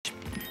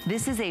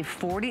This is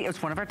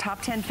it's one of our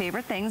top 10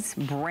 favorite things,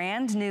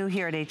 brand new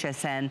here at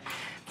HSN.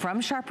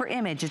 From Sharper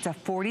Image, it's a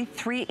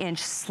 43-inch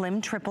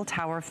slim triple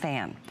tower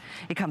fan.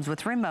 It comes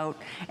with remote,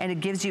 and it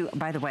gives you,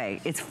 by the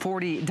way, it's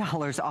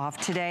 $40 off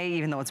today,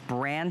 even though it's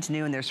brand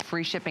new, and there's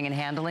free shipping and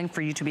handling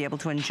for you to be able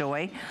to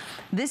enjoy.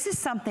 This is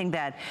something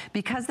that,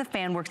 because the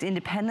fan works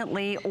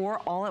independently or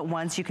all at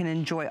once, you can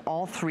enjoy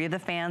all three of the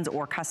fans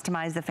or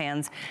customize the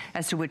fans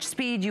as to which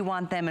speed you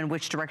want them and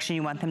which direction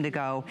you want them to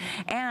go.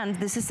 And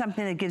this is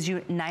something that gives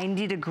you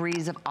 90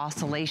 degrees of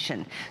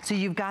oscillation. So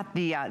you've got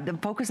the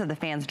focus of the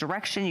fan's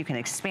direction. You can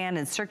expand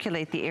and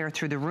circulate the air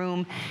through the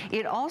room.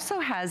 It also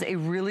has a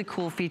really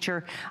cool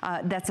feature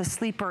that's a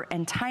sleeper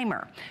and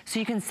timer. So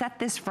you can set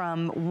this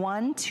from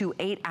 1 to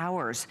 8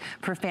 hours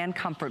for fan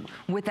comfort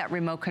with that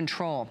remote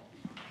control.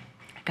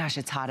 Gosh,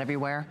 it's hot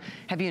everywhere.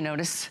 Have you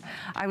noticed?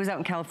 I was out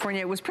in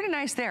California. It was pretty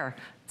nice there.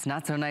 It's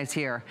not so nice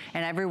here.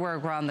 And everywhere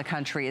around the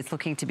country, it's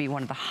looking to be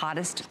one of the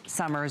hottest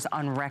summers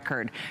on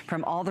record.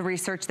 From all the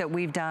research that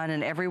we've done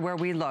and everywhere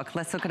we look,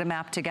 let's look at a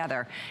map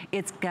together.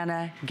 It's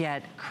gonna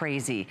get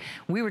crazy.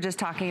 We were just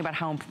talking about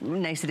how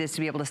nice it is to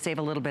be able to save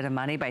a little bit of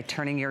money by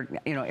turning your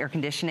air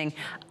conditioning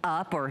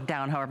up or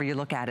down, however you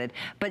look at it.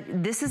 But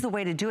this is the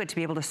way to do it, to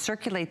be able to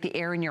circulate the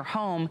air in your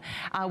home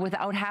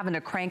without having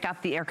to crank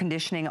up the air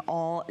conditioning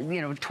all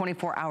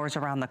 24 hours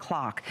around the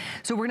clock.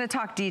 So we're gonna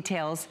talk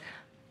details.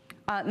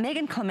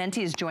 Megan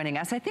Clementi is joining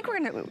us. I think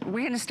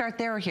we're gonna start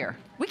there or here.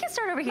 We can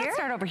start over here. Let's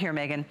start over here,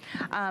 Megan.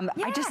 Yeah.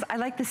 I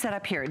like the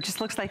setup here. It just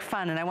looks like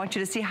fun, and I want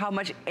you to see how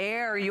much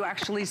air you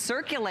actually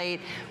circulate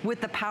with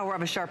the power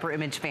of a Sharper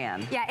Image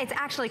fan. Yeah, it's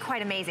actually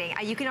quite amazing.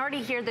 You can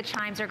already hear the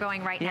chimes are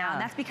going right now,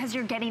 and that's because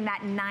you're getting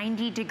that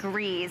 90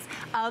 degrees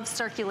of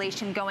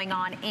circulation going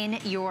on in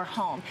your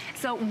home.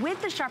 So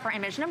with the Sharper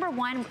Image, number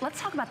one,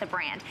 let's talk about the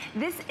brand.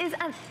 This is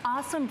an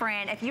awesome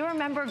brand. If you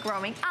remember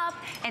growing up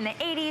in the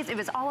 80s, it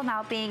was all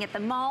about being at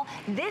the mall.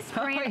 This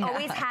brand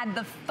always had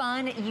the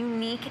fun,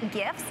 unique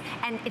gifts,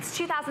 and it's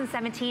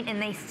 2017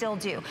 and they still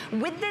do.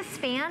 With this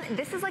fan,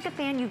 this is like a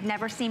fan you've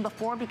never seen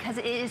before because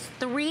it is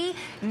 3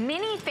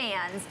 mini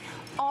fans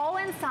all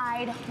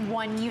inside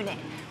one unit.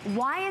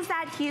 Why is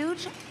that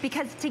huge?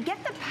 Because to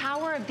get the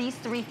power of these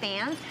 3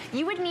 fans,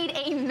 you would need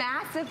a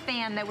massive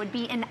fan that would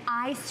be an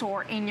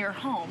eyesore in your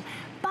home.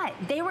 But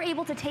they were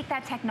able to take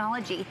that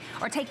technology,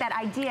 or take that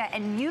idea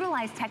and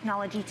utilize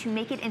technology to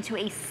make it into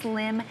a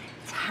slim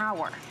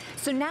tower.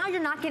 So now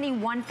you're not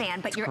getting one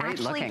fan, but you're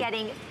actually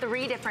getting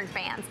 3 different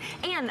fans.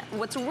 And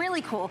what's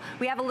really cool,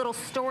 we have a little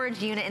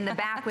storage unit in the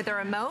back with a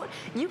remote.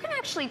 You can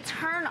actually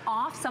turn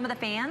off some of the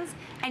fans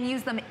and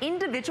use them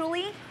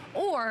individually,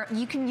 or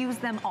you can use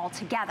them all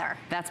together.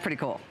 That's pretty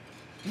cool.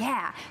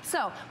 Yeah,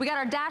 so we got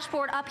our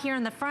dashboard up here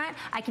in the front.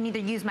 I can either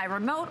use my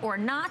remote or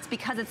not.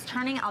 Because it's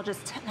turning, I'll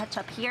just touch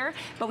up here.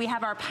 But we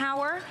have our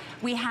power,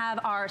 we have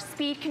our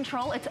speed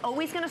control. It's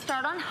always gonna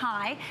start on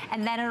high,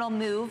 and then it'll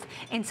move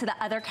into the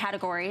other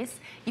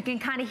categories. You can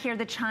kind of hear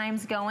the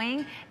chimes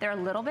going. They're a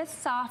little bit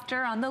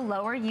softer on the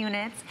lower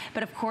units,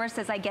 but of course,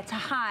 as I get to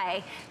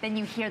high, then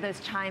you hear those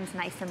chimes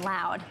nice and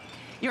loud.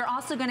 You're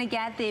also gonna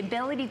get the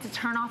ability to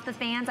turn off the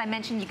fans. I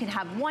mentioned you can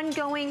have 1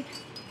 going,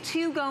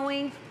 2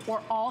 going,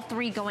 or all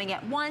 3 going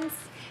at once.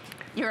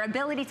 Your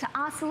ability to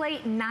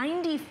oscillate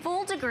 90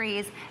 full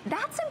degrees,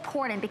 that's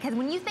important because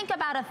when you think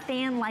about a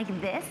fan like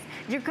this,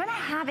 you're gonna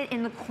have it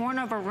in the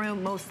corner of a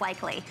room most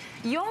likely.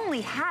 You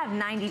only have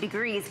 90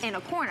 degrees in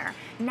a corner.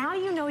 Now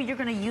you know you're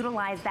gonna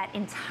utilize that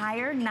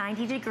entire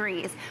 90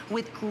 degrees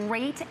with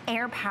great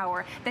air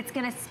power that's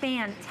gonna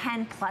span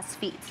 10 plus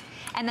feet.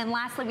 And then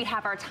lastly, we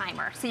have our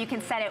timer. So you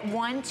can set it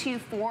 1, 2,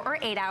 4, or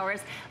 8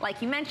 hours.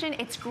 Like you mentioned,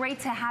 it's great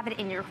to have it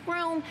in your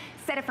room.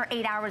 Set it for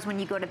 8 hours when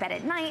you go to bed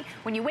at night.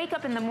 When you wake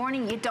up in the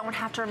morning, you don't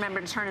have to remember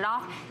to turn it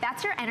off.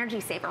 That's your energy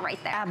saver right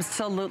there.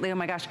 Absolutely, oh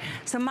my gosh.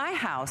 So my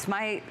house,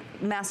 my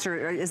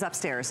master is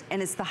upstairs, and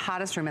it's the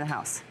hottest room in the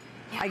house.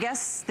 I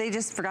guess they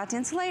just forgot to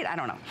insulate. I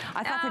don't know.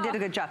 I thought they did a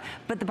good job.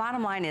 But the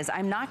bottom line is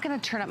I'm not gonna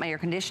turn up my air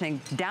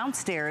conditioning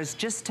downstairs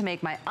just to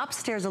make my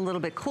upstairs a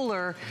little bit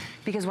cooler,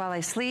 because while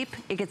I sleep,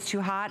 it gets too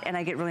hot and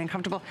I get really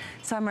uncomfortable.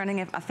 So I'm running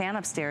a fan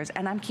upstairs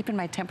and I'm keeping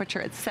my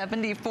temperature at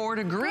 74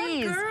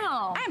 degrees. Good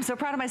girl. I am so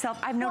proud of myself.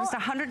 I've noticed a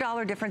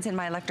 $100 difference in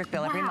my electric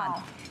bill every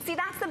month. See,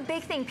 that's the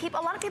big thing.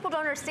 A lot of people don't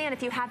understand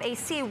if you have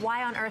AC,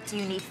 why on earth do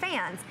you need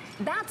fans?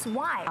 That's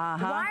why.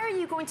 Why are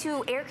you going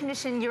to air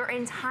condition your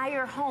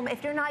entire home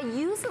if you're not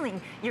using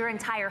your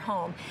entire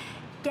home?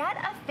 Get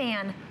a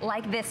fan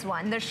like this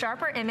one, the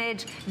Sharper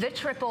Image, the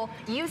triple.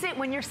 Use it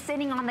when you're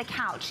sitting on the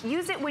couch.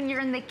 Use it when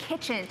you're in the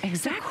kitchen.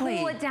 Exactly. To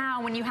cool it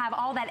down when you have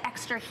all that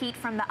extra heat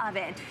from the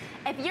oven.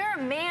 If you're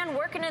a man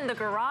working in the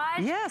garage,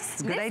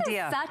 yes, good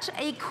idea. This is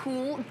such a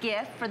cool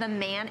gift for the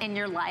man in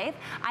your life.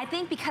 I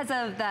think because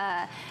of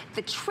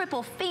the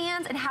triple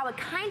fans and how it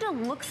kind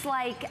of looks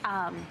like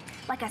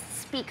a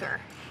speaker.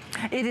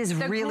 It is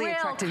really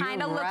attractive. The grill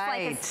kind of looks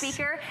like a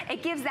speaker.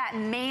 It gives that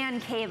man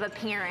cave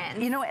appearance.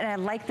 You know, and I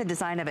like the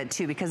design of it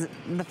too, because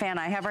the fan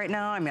I have right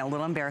now, I'm a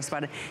little embarrassed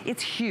about it.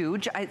 It's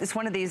huge. It's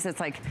one of these that's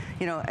like,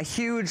 you know, a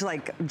huge,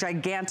 like,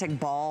 gigantic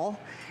ball.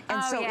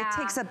 And so it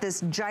takes up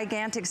this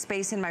gigantic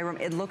space in my room.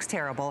 It looks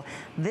terrible.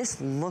 This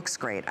looks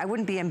great. I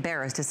wouldn't be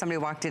embarrassed if somebody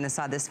walked in and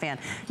saw this fan.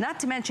 Not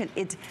to mention,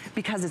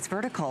 because it's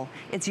vertical,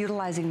 it's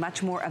utilizing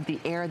much more of the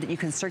air that you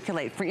can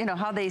circulate. For, you know,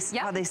 how they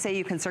say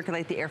you can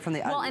circulate the air from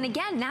the well, and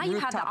again, now you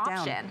have the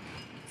option. Down.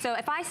 So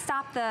if I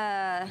stop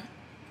the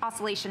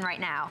oscillation right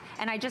now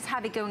and I just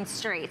have it going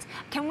straight,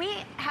 can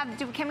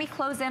we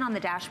close in on the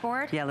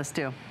dashboard? Yeah, let's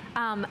do.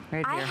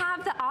 Right I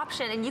have the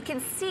option, and you can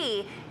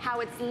see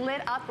how it's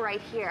lit up right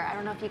here. I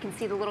don't know if you can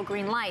see the little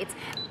green lights,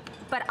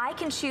 but I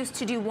can choose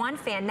to do one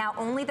fan. Now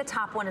only the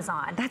top one is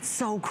on. That's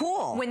so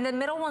cool. When the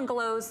middle one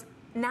glows,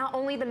 now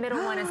only the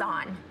middle one is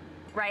on.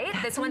 Right?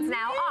 This one's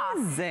now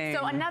off.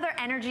 So another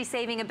energy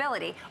saving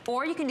ability.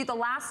 Or you can do the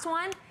last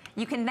one.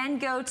 You can then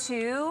go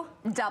to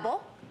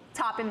double,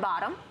 top and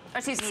bottom. Or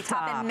excuse me,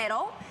 top and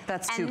middle.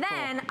 That's too cool.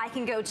 And then I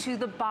can go to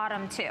the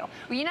bottom too.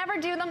 Well, you never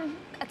do them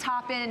a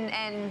top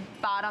and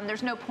bottom.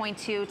 There's no point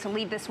to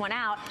leave this one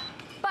out.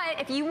 But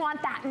if you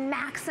want that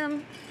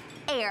maximum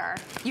air,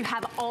 you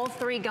have all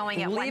three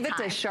going at one time. Leave it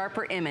to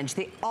Sharper Image.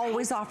 They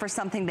always offer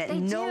something that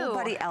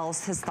nobody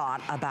else has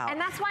thought about. And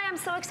that's why I'm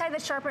so excited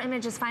that Sharper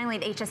Image is finally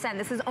at HSN.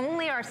 This is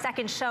only our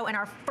second show and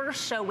our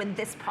first show with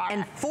this product.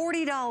 And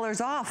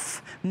 $40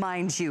 off,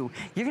 mind you.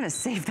 You're gonna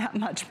save that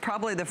much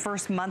probably the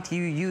first month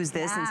you use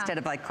this instead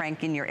of like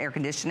cranking your air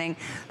conditioning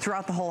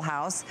throughout the whole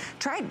house.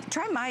 Try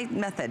my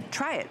method.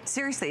 Try it.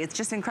 Seriously, it's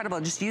just incredible.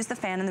 Just use the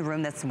fan in the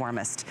room that's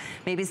warmest.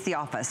 Maybe it's the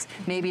office.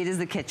 Maybe it is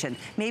the kitchen.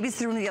 Maybe it's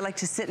the room that you like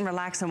to sit and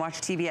relax and watch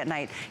TV at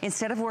night.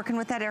 Instead of working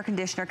with that air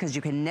conditioner, because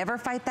you can never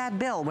fight that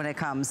bill when it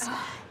comes,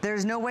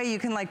 there's no way you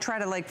can like try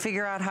to like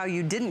figure out how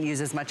you didn't use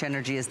as much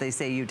energy as they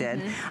say you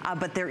did.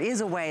 But there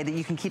is a way that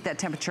you can keep that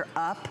temperature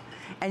up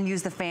and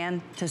use the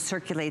fan to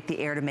circulate the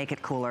air to make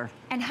it cooler.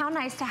 And how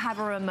nice to have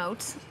a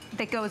remote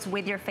that goes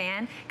with your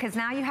fan, because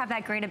now you have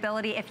that great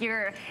ability. If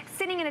you're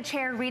sitting in a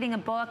chair reading a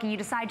book and you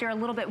decide you're a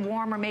little bit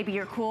warm or maybe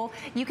you're cool,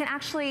 you can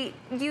actually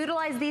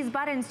utilize these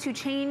buttons to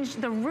change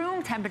the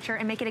room temperature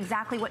and make it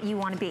exactly what you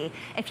want to be.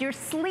 If you're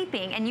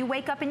sleeping and you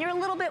wake up and you're a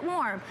little bit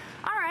warm,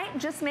 all right,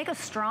 just make a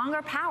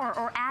stronger power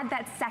or add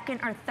that second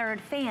or third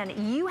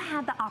fan. You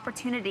have the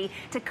opportunity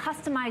to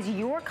customize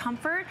your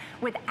comfort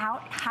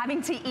without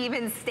having to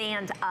even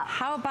stand up.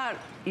 How about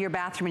your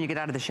bathroom when you get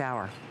out of the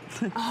shower?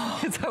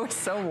 It's always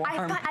so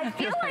warm. I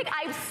feel like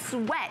I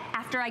sweat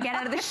after I get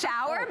out of the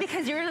shower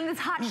because you're in this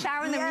hot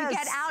shower and then when you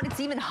get out,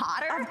 it's even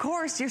hotter. Of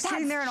course, you're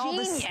sitting there in all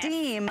the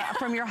steam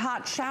from your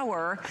hot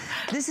shower.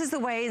 This is the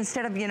way,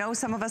 instead of, you know,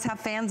 some of us have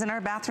fans in our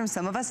bathroom,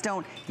 some of us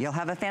don't. You'll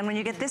have a fan when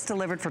you get this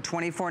delivered for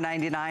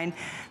 $24.99.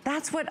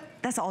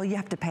 That's all you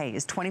have to pay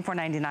is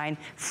 $24.99.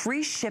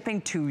 Free shipping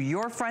to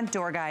your front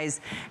door,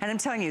 guys. And I'm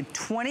telling you,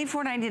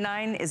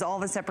 $24.99 is all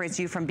that separates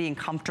you from being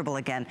comfortable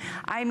again.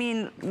 I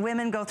mean,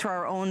 women go through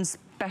our own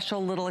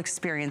special little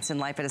experience in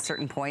life at a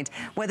certain point,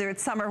 whether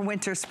it's summer,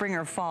 winter, spring,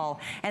 or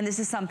fall. And this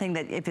is something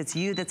that if it's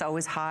you that's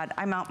always hot,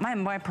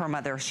 my poor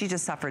mother, she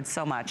just suffered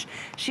so much.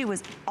 She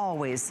was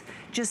always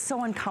just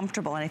so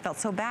uncomfortable, and I felt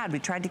so bad. We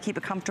tried to keep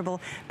it comfortable,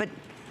 but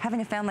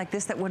having a fan like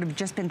this that would have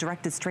just been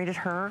directed straight at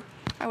her,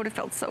 I would have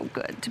felt so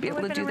good to be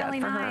able to do that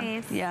for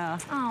her. Yeah.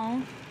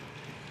 Oh.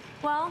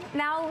 Well,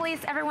 now at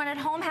least everyone at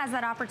home has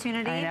that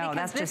opportunity. I know,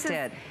 that's just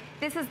it.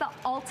 This is the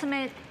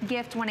ultimate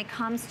gift when it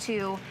comes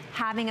to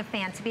having a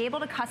fan, to be able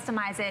to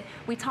customize it.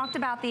 We talked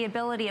about the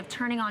ability of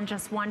turning on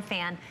just one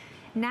fan.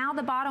 Now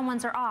the bottom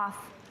ones are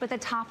off, but the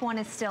top one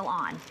is still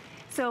on.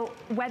 So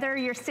whether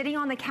you're sitting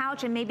on the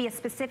couch and maybe a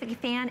specific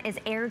fan is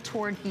aired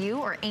toward you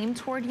or aimed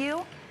toward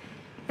you,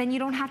 then you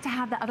don't have to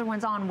have the other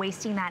ones on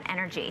wasting that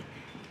energy.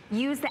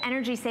 Use the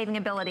energy saving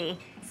ability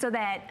so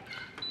that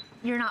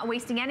you're not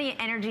wasting any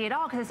energy at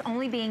all because it's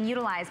only being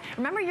utilized.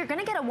 Remember, you're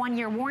gonna get a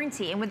 1-year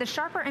warranty, and with the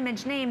Sharper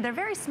Image name, they're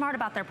very smart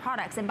about their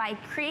products, and by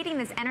creating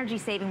this energy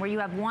saving where you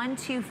have 1,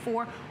 2,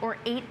 4, or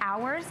 8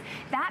 hours,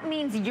 that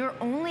means you're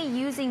only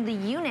using the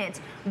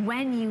unit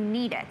when you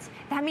need it.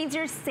 That means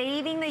you're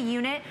saving the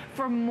unit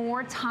for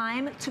more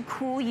time to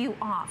cool you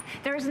off.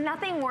 There's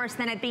nothing worse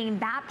than it being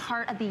that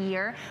part of the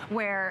year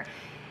where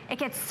it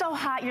gets so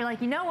hot, you're like,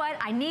 you know what,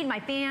 I need my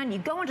fan. You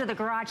go into the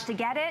garage to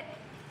get it,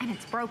 and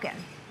it's broken.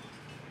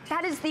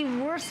 That is the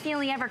worst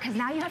feeling ever because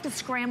now you have to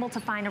scramble to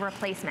find a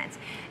replacement.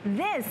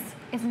 This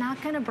is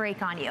not gonna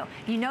break on you.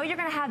 You know you're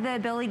gonna have the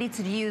ability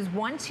to use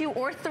 1, 2,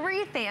 or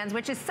 3 fans,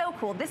 which is so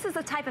cool. This is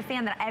the type of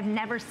fan that I've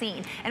never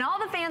seen. And all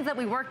the fans that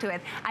we worked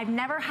with, I've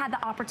never had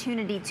the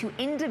opportunity to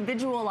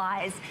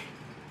individualize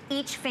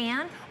each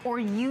fan or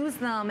use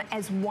them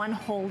as one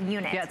whole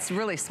unit. Yeah, it's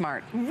really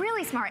smart.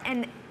 Really smart.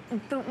 And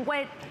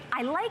what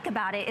I like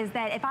about it is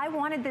that if I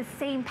wanted the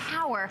same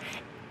power,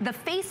 the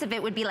face of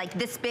it would be like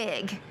this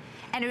big,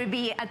 and it would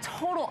be a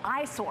total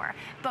eyesore.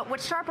 But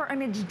what Sharper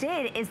Image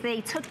did is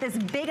they took this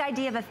big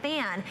idea of a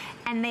fan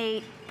and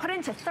they put it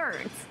into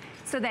thirds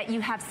so that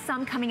you have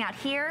some coming out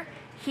here,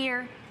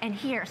 here, and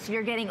here. So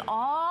you're getting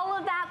all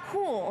of that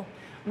cool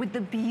with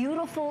the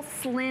beautiful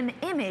slim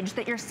image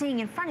that you're seeing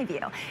in front of you.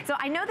 So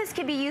I know this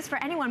could be used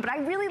for anyone, but I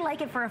really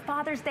like it for a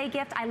Father's Day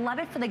gift. I love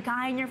it for the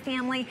guy in your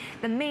family,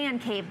 the man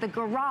cave, the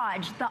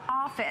garage, the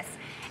office.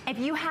 If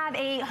you have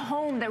a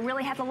home that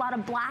really has a lot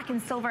of black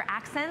and silver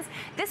accents,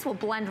 this will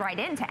blend right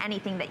into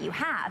anything that you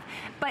have.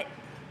 But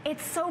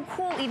it's so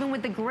cool even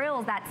with the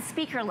grills, that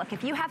speaker look.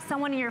 If you have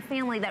someone in your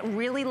family that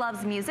really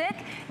loves music,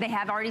 they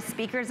have already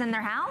speakers in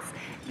their house,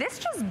 this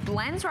just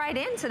blends right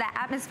into that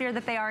atmosphere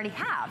that they already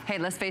have. Hey,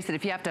 let's face it,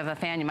 if you have to have a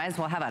fan, you might as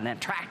well have an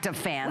attractive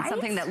fan, right?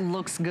 Something that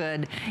looks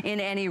good in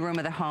any room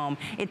of the home.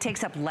 It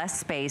takes up less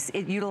space.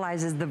 It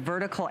utilizes the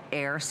vertical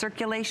air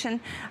circulation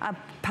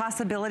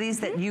possibilities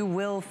that you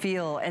will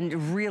feel and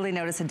really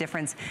notice a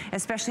difference,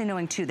 especially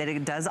knowing too that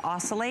it does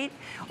oscillate,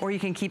 or you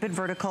can keep it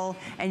vertical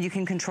and you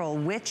can control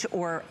which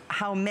or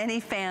how many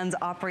fans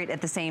operate at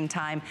the same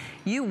time.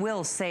 You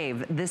will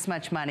save this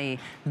much money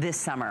this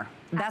summer.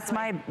 That's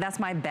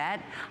my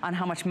bet on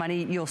how much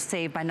money you'll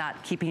save by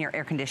not keeping your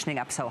air conditioning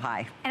up so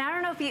high. And I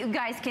don't know if you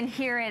guys can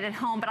hear it at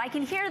home, but I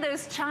can hear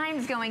those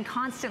chimes going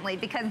constantly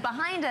because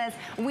behind us,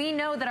 we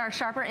know that our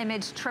Sharper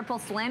Image Triple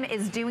Slim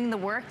is doing the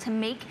work to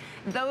make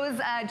those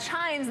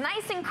chimes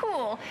nice and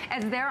cool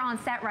as they're on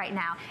set right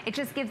now. It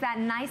just gives that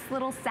nice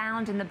little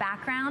sound in the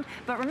background.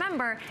 But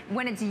remember,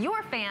 when it's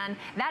your fan,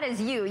 that is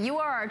you. You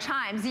are our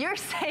chimes. You're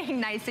staying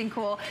nice and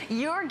cool.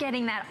 You're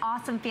getting that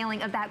awesome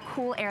feeling of that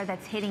cool air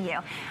that's hitting you.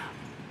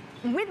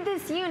 With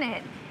this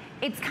unit,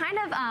 it's kind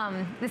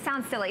of, this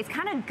sounds silly, it's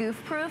kind of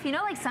goof-proof. You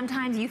know, like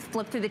sometimes you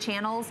flip through the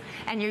channels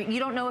and you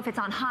don't know if it's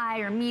on high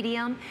or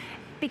medium.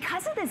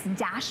 Because of this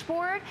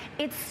dashboard,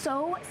 it's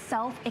so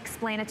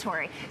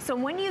self-explanatory. So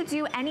when you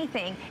do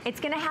anything, it's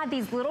gonna have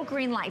these little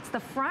green lights. The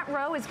front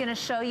row is gonna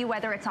show you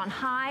whether it's on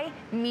high,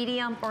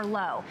 medium, or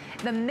low.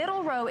 The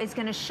middle row is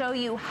gonna show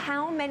you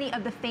how many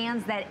of the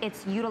fans that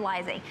it's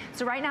utilizing.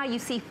 So right now you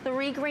see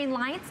 3 green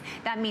lights.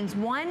 That means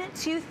 1,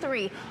 2,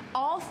 3.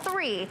 All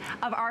 3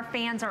 of our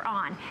fans are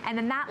on. And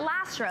then that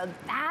last row,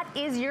 that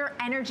is your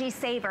energy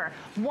saver.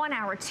 1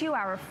 hour, 2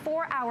 hour,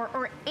 4 hour,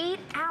 or 8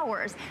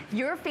 hours.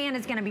 Your fan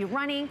is gonna be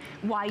running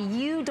while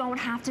you don't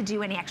have to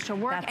do any extra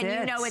work. And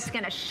you know it's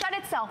gonna shut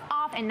itself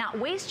off and not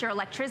waste your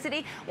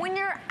electricity when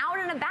you're out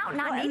and about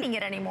not needing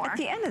it anymore. At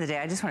the end of the day,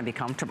 I just wanna be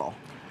comfortable.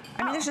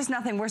 I mean, there's just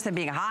nothing worse than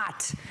being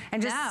hot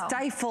and just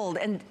stifled.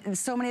 And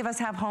so many of us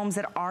have homes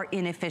that are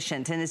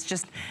inefficient, and it's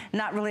just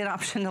not really an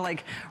option to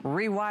like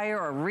rewire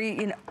or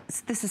you know,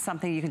 this is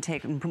something you can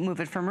take and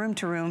move it from room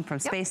to room, from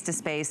space to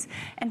space.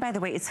 And by the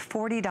way, it's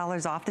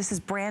 $40 off. This is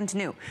brand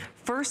new.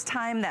 First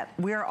time that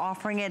we're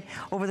offering it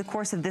over the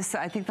course of this,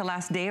 I think the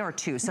last day or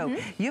two. So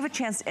you have a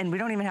chance, and we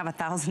don't even have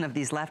 1,000 of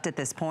these left at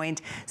this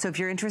point. So if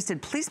you're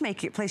interested, please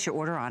place your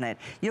order on it.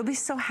 You'll be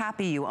so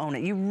happy you own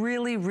it. You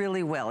really,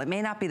 really will. It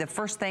may not be the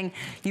first thing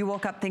you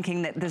woke up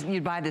thinking that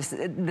you'd buy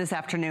this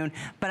afternoon,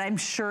 but I'm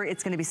sure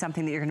it's gonna be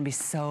something that you're gonna be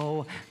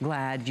so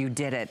glad you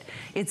did it.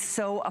 It's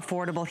so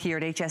affordable here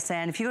at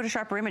HSN. If you go to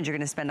Sharper Image, you're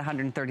gonna spend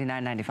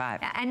 $139.95.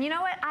 And you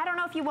know what? I don't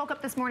know if you woke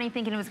up this morning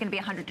thinking it was gonna be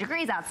 100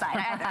 degrees outside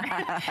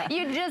either.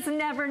 You just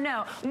never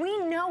know. We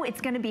know it's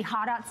gonna be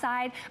hot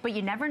outside, but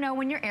you never know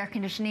when your air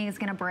conditioning is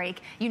gonna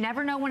break. You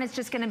never know when it's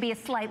just gonna be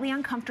slightly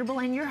uncomfortable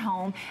in your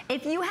home.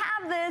 If you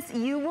have this,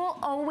 you will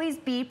always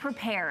be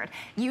prepared.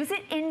 Use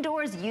it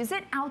indoors, use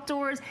it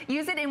outdoors,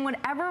 use it in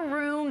whatever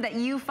room that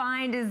you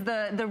find is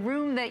the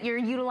room that you're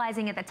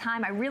utilizing at the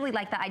time. I really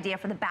like the idea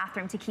for the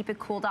bathroom to keep it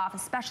cooled off,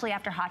 especially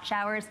after hot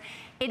showers.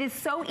 It is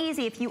so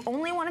easy. If you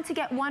only wanted to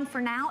get one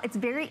for now, it's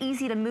very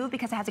easy to move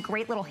because it has a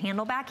great little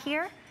handle back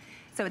here.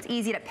 So it's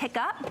easy to pick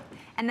up.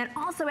 And then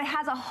also it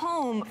has a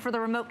home for the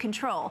remote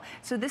control.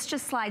 So this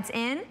just slides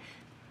in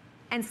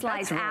and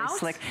slides out.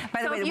 That's really slick.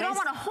 By the way, if you don't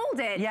want to hold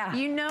it,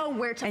 you know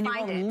where to find it.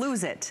 And you won't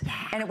lose it.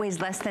 And it weighs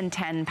less than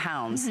 10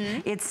 pounds.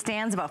 It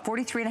stands about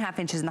 43.5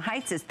 inches in the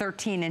height. It's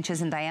 13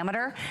 inches in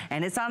diameter.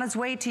 And it's on its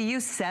way to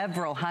you,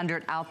 several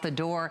hundred out the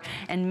door.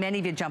 And many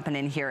of you jumping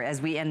in here as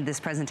we end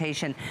this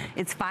presentation.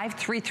 It's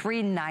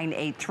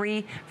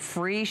 533-983.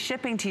 Free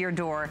shipping to your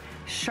door.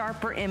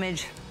 Sharper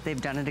Image.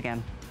 They've done it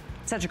again.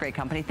 Such a great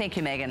company. Thank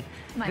you, Megan.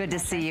 Good to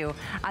see you.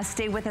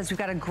 Stay with us. We've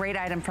got a great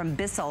item from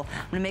Bissell.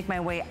 I'm going to make my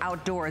way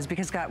outdoors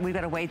because we've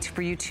got a way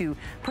for you to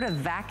put a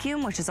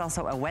vacuum, which is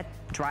also a wet,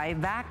 dry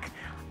vac,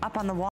 up on the wall.